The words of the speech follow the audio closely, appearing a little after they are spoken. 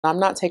I'm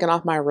not taking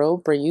off my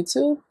robe for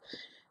YouTube,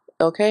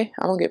 okay?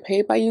 I don't get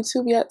paid by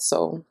YouTube yet,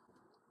 so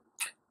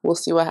we'll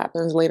see what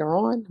happens later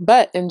on.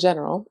 But in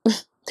general,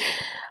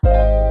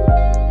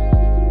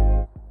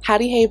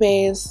 howdy, hey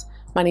bays.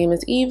 My name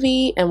is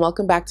Evie, and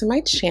welcome back to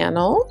my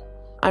channel.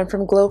 I'm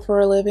from Glow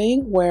for a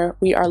Living, where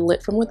we are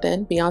lit from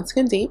within, beyond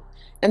skin deep.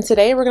 And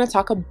today we're going to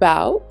talk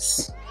about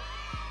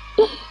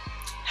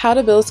how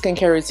to build a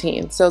skincare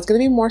routine. So it's going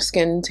to be more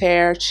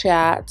skincare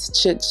chat,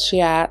 chit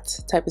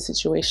chat type of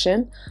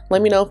situation.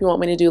 Let me know if you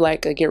want me to do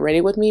like a get ready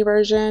with me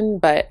version,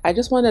 but I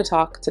just wanted to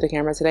talk to the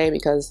camera today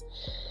because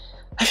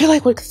I feel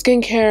like with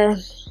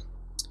skincare,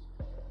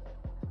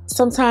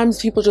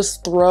 sometimes people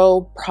just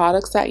throw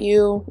products at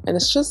you, and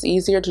it's just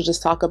easier to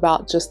just talk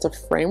about just the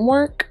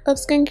framework of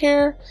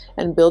skincare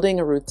and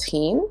building a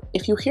routine.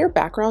 If you hear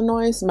background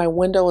noise, my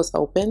window is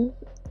open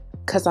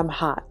because I'm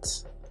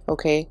hot.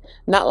 Okay,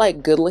 not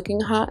like good looking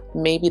hot,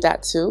 maybe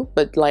that too,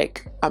 but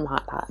like I'm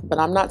hot. But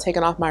I'm not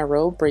taking off my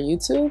robe for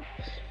YouTube,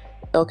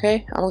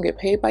 okay? I don't get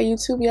paid by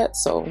YouTube yet,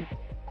 so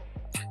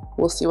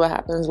we'll see what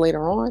happens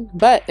later on.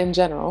 But in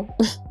general,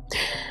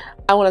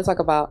 I want to talk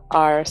about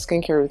our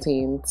skincare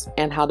routines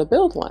and how to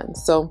build one.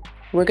 So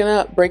we're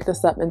gonna break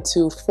this up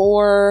into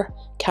 4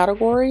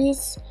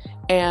 categories,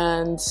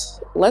 and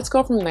let's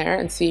go from there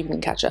and see if we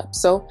can catch up.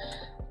 So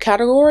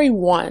category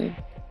 1,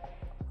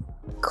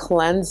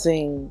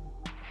 cleansing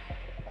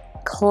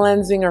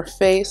our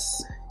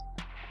face,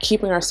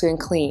 keeping our skin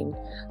clean.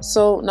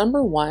 So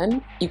number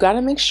 1, you got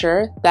to make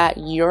sure that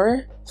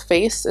your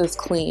face is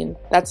clean.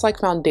 That's like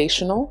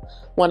foundational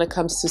when it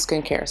comes to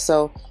skincare.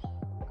 So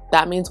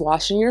that means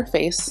washing your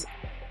face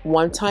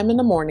 1 time in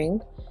the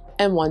morning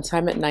and 1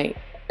 time at night.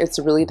 It's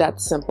really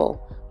that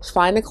simple.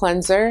 Find a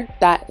cleanser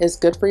that is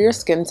good for your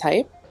skin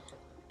type,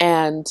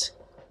 and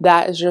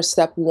that is your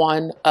step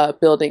 1 of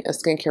building a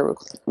skincare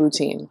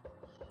routine.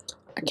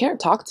 I can't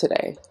talk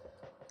today.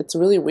 It's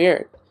really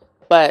weird.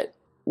 But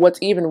what's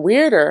even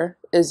weirder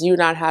is you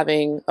not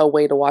having a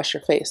way to wash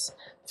your face.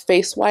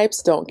 Face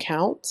wipes don't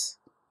count.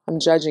 I'm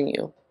judging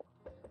you.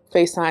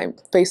 Face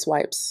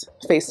wipes.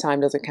 FaceTime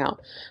doesn't count.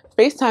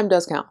 FaceTime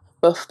does count,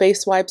 but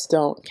face wipes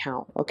don't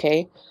count,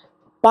 okay?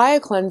 Buy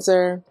a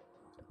cleanser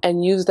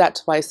and use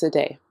that twice a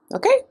day,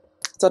 okay?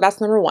 So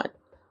that's number 1,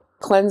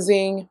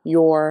 cleansing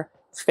your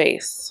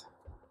face.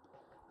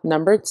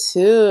 Number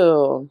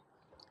 2,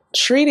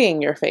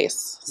 treating your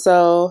face.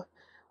 So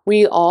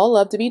we all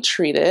love to be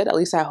treated, at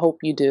least I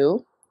hope you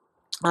do.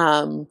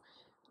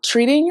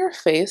 Treating your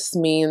face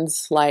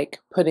means like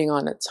putting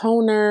on a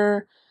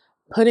toner,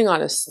 putting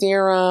on a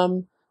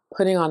serum,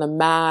 putting on a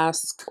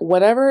mask,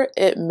 whatever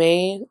it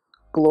may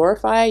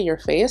glorify your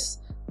face,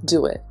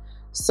 do it.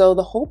 So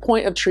the whole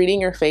point of treating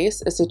your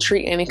face is to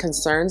treat any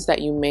concerns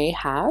that you may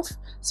have.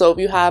 So if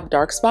you have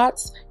dark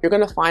spots, you're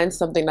going to find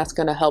something that's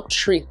going to help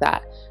treat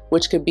that,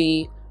 which could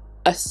be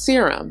a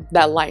serum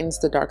that lightens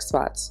the dark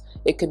spots.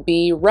 It could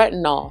be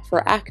retinol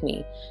for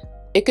acne.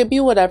 It could be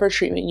whatever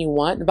treatment you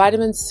want.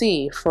 Vitamin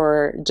C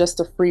for just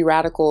the free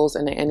radicals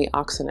and the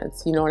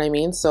antioxidants. You know what I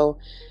mean? So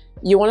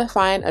you want to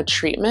find a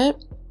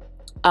treatment.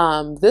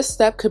 This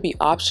step could be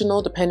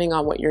optional depending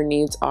on what your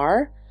needs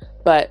are.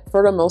 But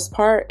for the most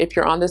part, if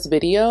you're on this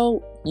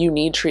video, you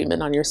need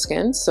treatment on your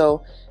skin.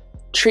 So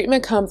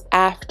treatment comes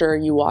after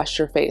you wash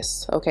your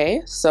face.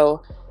 Okay?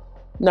 So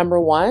number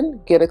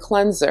 1, get a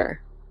cleanser.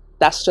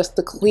 That's just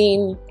to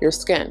clean your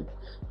skin.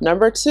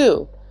 Number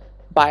 2,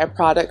 buy a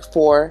product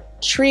for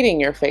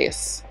treating your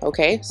face,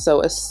 okay?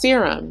 So a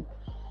serum,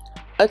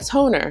 a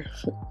toner,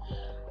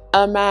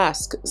 a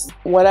mask,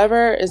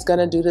 whatever is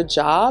gonna do the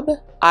job.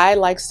 I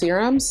like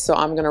serums, so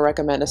I'm gonna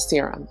recommend a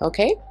serum,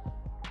 okay?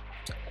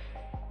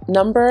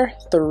 Number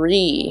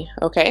 3,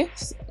 okay?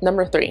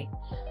 Number 3.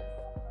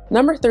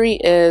 Number 3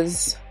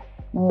 is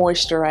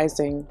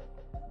moisturizing.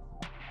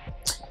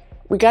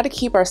 We got to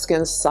keep our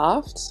skin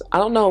soft. I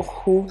don't know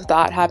who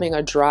thought having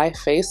a dry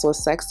face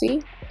was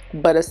sexy,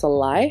 but it's a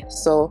lie.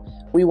 So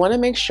we want to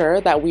make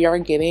sure that we are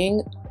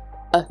getting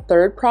a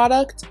 3rd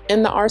product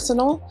in the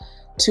arsenal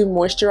to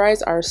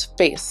moisturize our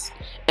face.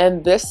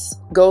 And this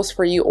goes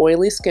for you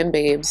oily skin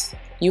babes.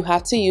 You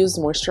have to use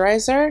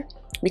moisturizer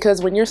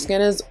because when your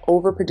skin is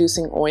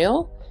overproducing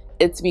oil,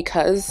 it's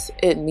because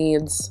it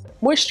needs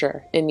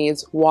moisture. It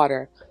needs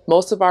water.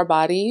 Most of our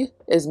body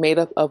is made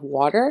up of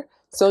water.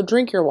 So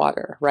drink your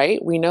water,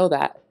 right? We know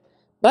that.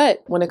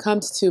 But when it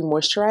comes to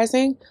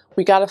moisturizing,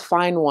 we got to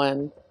find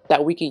one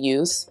that we could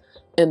use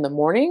in the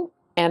morning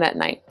and at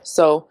night.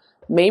 So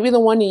maybe the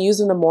one you use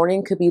in the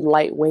morning could be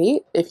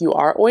lightweight if you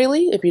are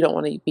oily, if you don't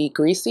want to be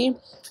greasy.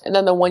 And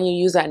then the one you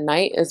use at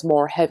night is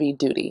more heavy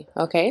duty.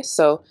 Okay,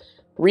 so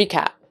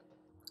recap: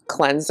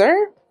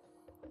 cleanser,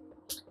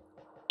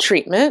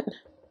 treatment,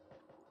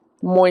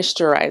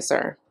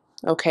 moisturizer.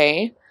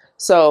 Okay.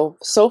 So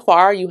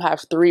far you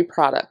have 3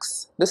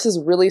 products. This is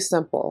really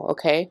simple,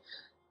 okay?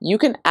 You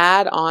can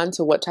add on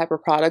to what type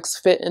of products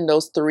fit in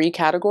those 3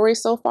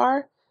 categories so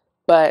far,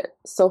 but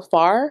so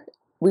far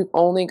we've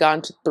only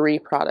gone to 3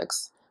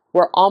 products.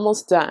 We're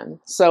almost done.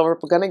 So we're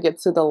gonna get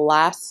to the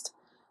last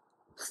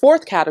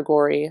fourth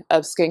category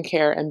of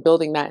skincare and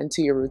building that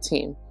into your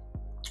routine,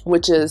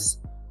 which is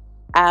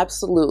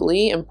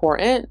absolutely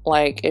important.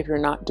 Like, if you're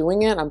not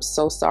doing it, I'm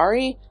so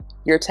sorry.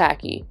 You're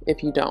tacky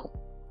if you don't.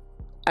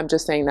 I'm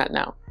just saying that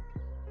now.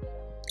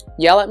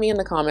 Yell at me in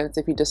the comments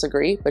if you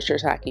disagree, but you're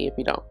tacky if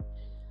you don't.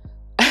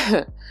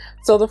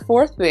 So the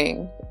fourth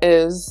thing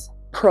is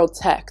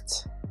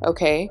protect,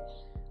 okay?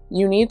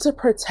 You need to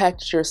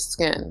protect your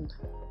skin.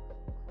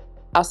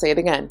 I'll say it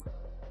again.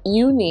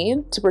 You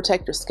need to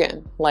protect your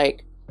skin.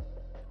 Like,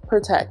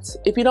 protect.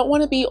 If you don't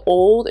want to be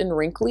old and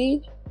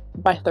wrinkly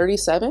by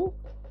 37,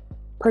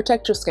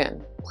 protect your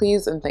skin,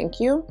 please and thank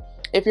you.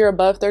 If you're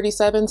above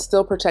 37,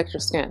 still protect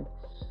your skin.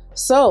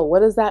 So what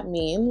does that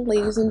mean,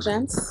 ladies and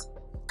gents?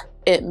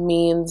 It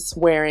means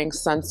wearing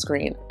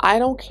sunscreen. I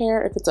don't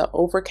care if it's an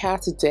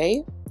overcast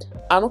day.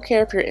 I don't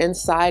care if you're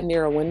inside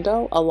near a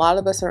window. A lot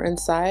of us are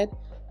inside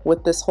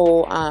with this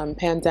whole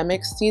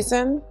pandemic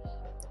season.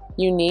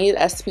 You need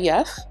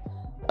SPF,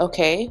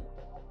 okay?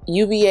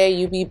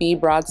 UVA, UVB,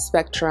 broad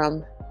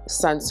spectrum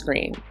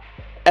sunscreen.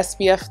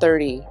 SPF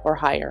 30 or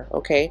higher,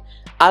 okay?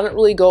 I don't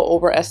really go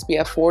over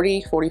SPF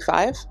 40,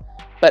 45,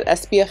 but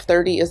SPF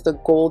 30 is the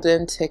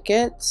golden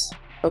ticket,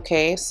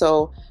 okay?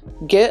 So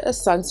get a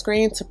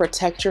sunscreen to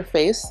protect your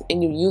face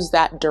and you use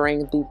that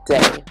during the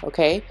day,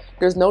 okay?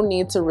 There's no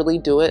need to really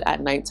do it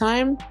at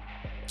nighttime,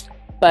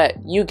 but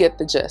you get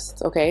the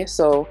gist, okay?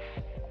 So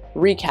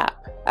recap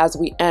as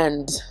we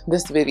end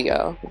this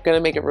video. I'm gonna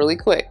make it really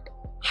quick.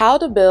 How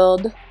to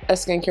build a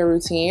skincare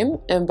routine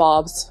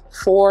involves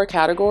 4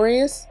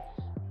 categories,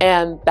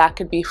 and that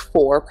could be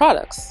 4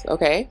 products,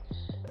 okay?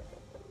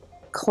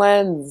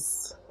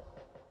 Cleanse.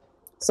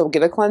 So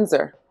get a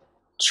cleanser.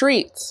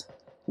 Treat.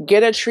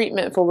 Get a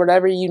treatment for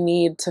whatever you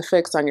need to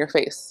fix on your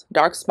face.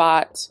 Dark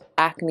spot,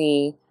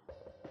 acne,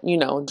 you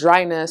know,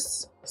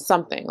 dryness,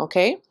 something,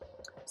 okay?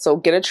 So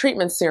get a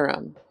treatment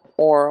serum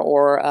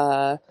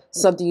or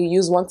something you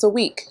use once a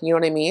week, you know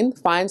what I mean?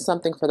 Find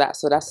something for that.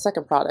 So that's the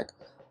second product.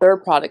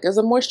 Third product is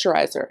a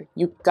moisturizer.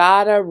 You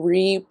gotta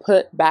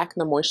put back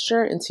the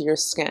moisture into your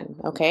skin,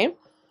 okay?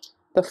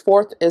 The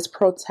fourth is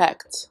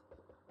protect.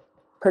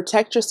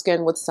 Protect your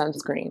skin with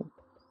sunscreen.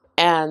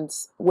 And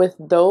with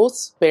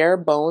those bare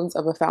bones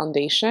of a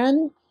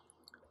foundation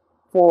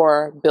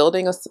for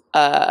building a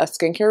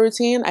skincare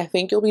routine, I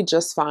think you'll be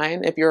just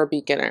fine if you're a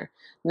beginner.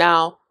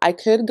 Now, I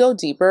could go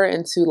deeper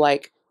into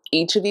like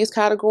each of these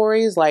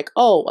categories, like,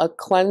 oh, a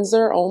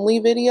cleanser only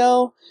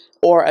video,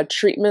 or a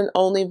treatment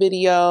only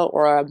video,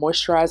 or a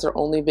moisturizer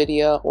only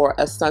video, or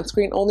a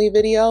sunscreen only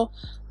video.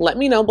 Let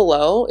me know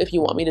below if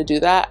you want me to do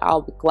that.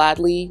 I'll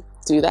gladly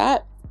do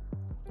that.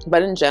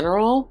 But in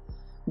general,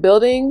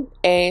 building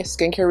a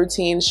skincare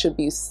routine should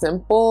be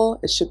simple,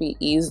 it should be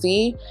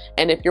easy,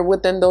 and if you're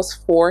within those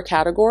 4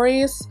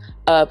 categories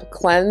of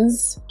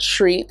cleanse,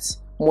 treat,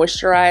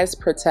 moisturize,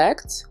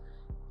 protect,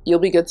 you'll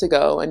be good to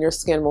go and your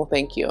skin will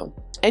thank you.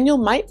 And you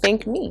might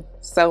thank me.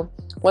 So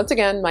once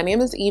again, my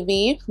name is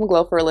Evie from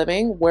Glow for a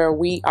Living, where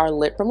we are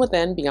lit from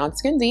within, beyond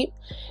skin deep.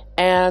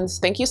 And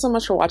thank you so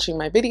much for watching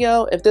my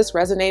video. If this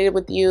resonated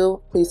with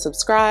you, please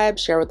subscribe,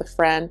 share with a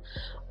friend.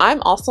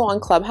 I'm also on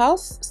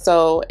Clubhouse,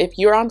 so if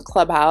you're on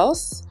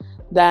Clubhouse,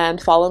 then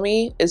follow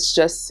me. It's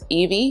just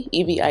Evie,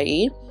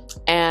 E-V-I-E,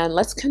 and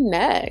let's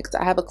connect.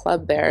 I have a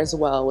club there as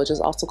well, which is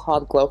also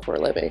called Glow for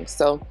a Living.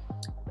 So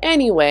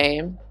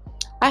anyway,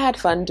 I had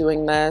fun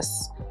doing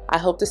this. I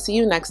hope to see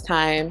you next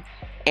time,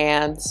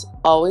 and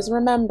always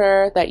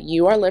remember that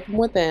you are lit from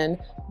within,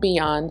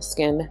 beyond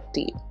skin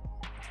deep.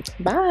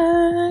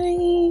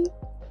 Bye.